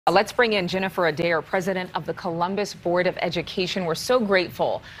Let's bring in Jennifer Adair, president of the Columbus Board of Education. We're so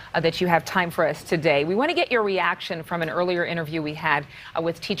grateful that you have time for us today. We want to get your reaction from an earlier interview we had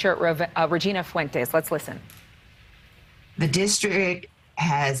with teacher Regina Fuentes. Let's listen. The district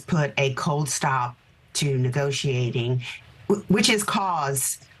has put a cold stop to negotiating, which has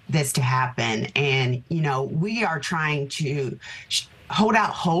caused this to happen. And, we are trying to hold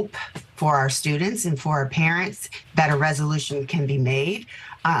out hope for our students and for our parents that a resolution can be made.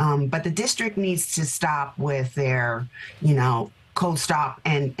 But the district needs to stop with their, cold stop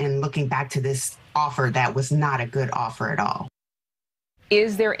and looking back to this offer that was not a good offer at all.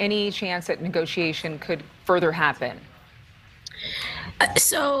 Is there any chance that negotiation could further happen?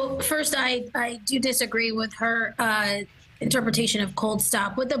 So first, I do disagree with her interpretation of cold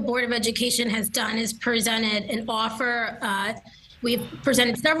stop. What the Board of Education has done is presented an offer. We've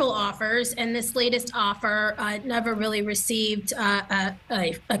presented several offers, and this latest offer never really received a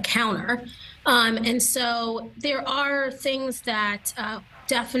counter. And so there are things that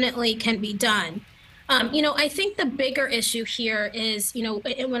definitely can be done. I think the bigger issue here is,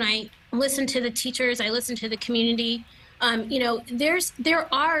 when I listen to the teachers, I listen to the community, there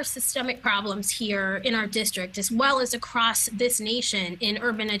are systemic problems here in our district, as well as across this nation in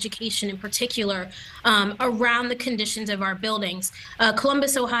urban education in particular, around the conditions of our buildings.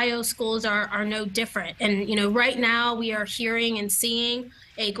 Columbus, Ohio schools are no different. And, right now we are hearing and seeing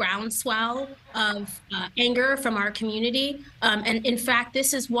a groundswell of anger from our community. And in fact,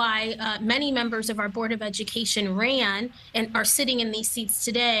 this is why many members of our Board of Education ran and are sitting in these seats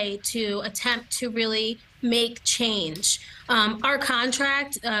today to attempt to really make change. Our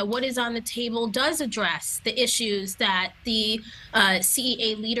contract, what is on the table, does address the issues that the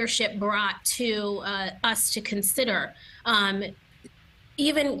CEA leadership brought to us to consider.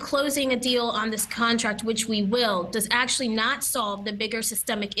 Even closing a deal on this contract, which we will, does actually not solve the bigger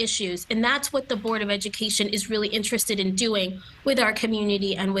systemic issues. And that's what the Board of Education is really interested in doing with our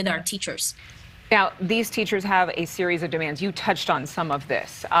community and with our teachers. Now, these teachers have a series of demands. You touched on some of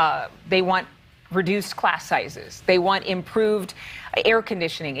this. They want reduced class sizes. They want improved air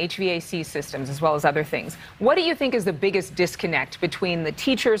conditioning, HVAC systems, as well as other things. What do you think is the biggest disconnect between the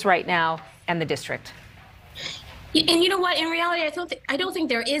teachers right now and the district? And you know what? In reality, I don't think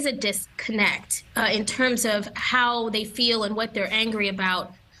there is a disconnect in terms of how they feel and what they're angry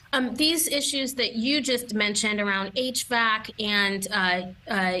about. These issues that you just mentioned around HVAC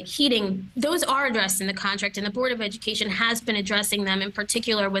and heating, those are addressed in the contract, and the Board of Education has been addressing them, in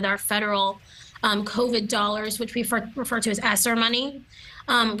particular with our federal COVID dollars, which we refer to as ESSER money.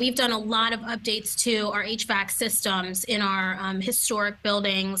 We've done a lot of updates to our HVAC systems in our historic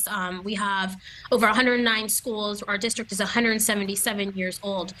buildings. We have over 109 schools. Our district is 177 years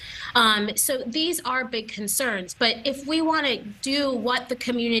old. So these are big concerns. But if we want to do what the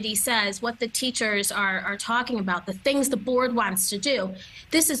community says, what the teachers are talking about, the things the board wants to do,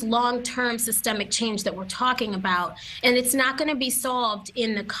 this is long-term systemic change that we're talking about. And it's not going to be solved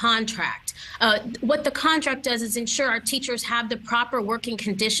in the contract. What the contract does is ensure our teachers have the proper working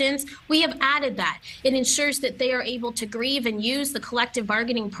conditions. We have added that. It ensures that they are able to grieve and use the collective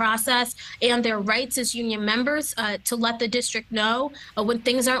bargaining process and their rights as union members to let the district know when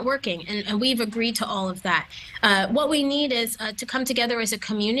things aren't working. And we've agreed to all of that. What we need is to come together as a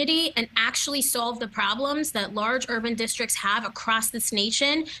community and actually solve the problems that large urban districts have across this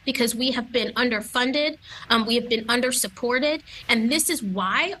nation, because we have been underfunded, we have been undersupported, and this is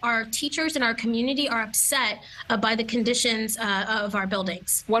why our teachers and our community are upset by the conditions of our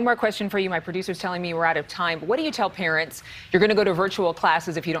buildings. One more question for you. My producer's telling me we're out of time. But what do you tell parents? You're going to go to virtual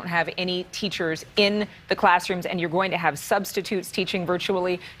classes if you don't have any teachers in the classrooms, and you're going to have substitutes teaching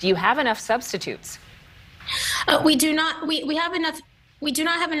virtually. Do you have enough substitutes? We do not. We have enough. We do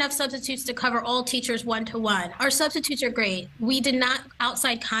not have enough substitutes to cover all teachers one-to-one. Our substitutes are great. We did not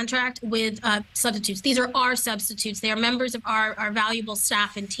outside contract with substitutes. These are our substitutes. They are members of our valuable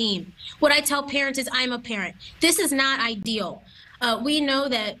staff and team. What I tell parents is, I'm a parent. This is not ideal. We know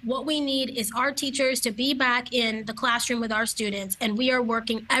that what we need is our teachers to be back in the classroom with our students, and we are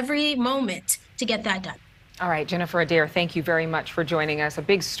working every moment to get that done. All right, Jennifer Adair, thank you very much for joining us. A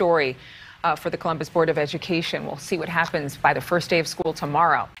big story for the Columbus Board of Education. We'll see what happens by the first day of school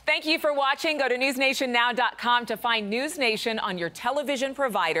tomorrow. Thank you for watching. Go to newsnationnow.com to find NewsNation on your television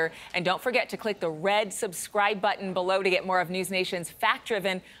provider. And don't forget to click the red subscribe button below to get more of NewsNation's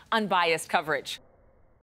fact-driven, unbiased coverage.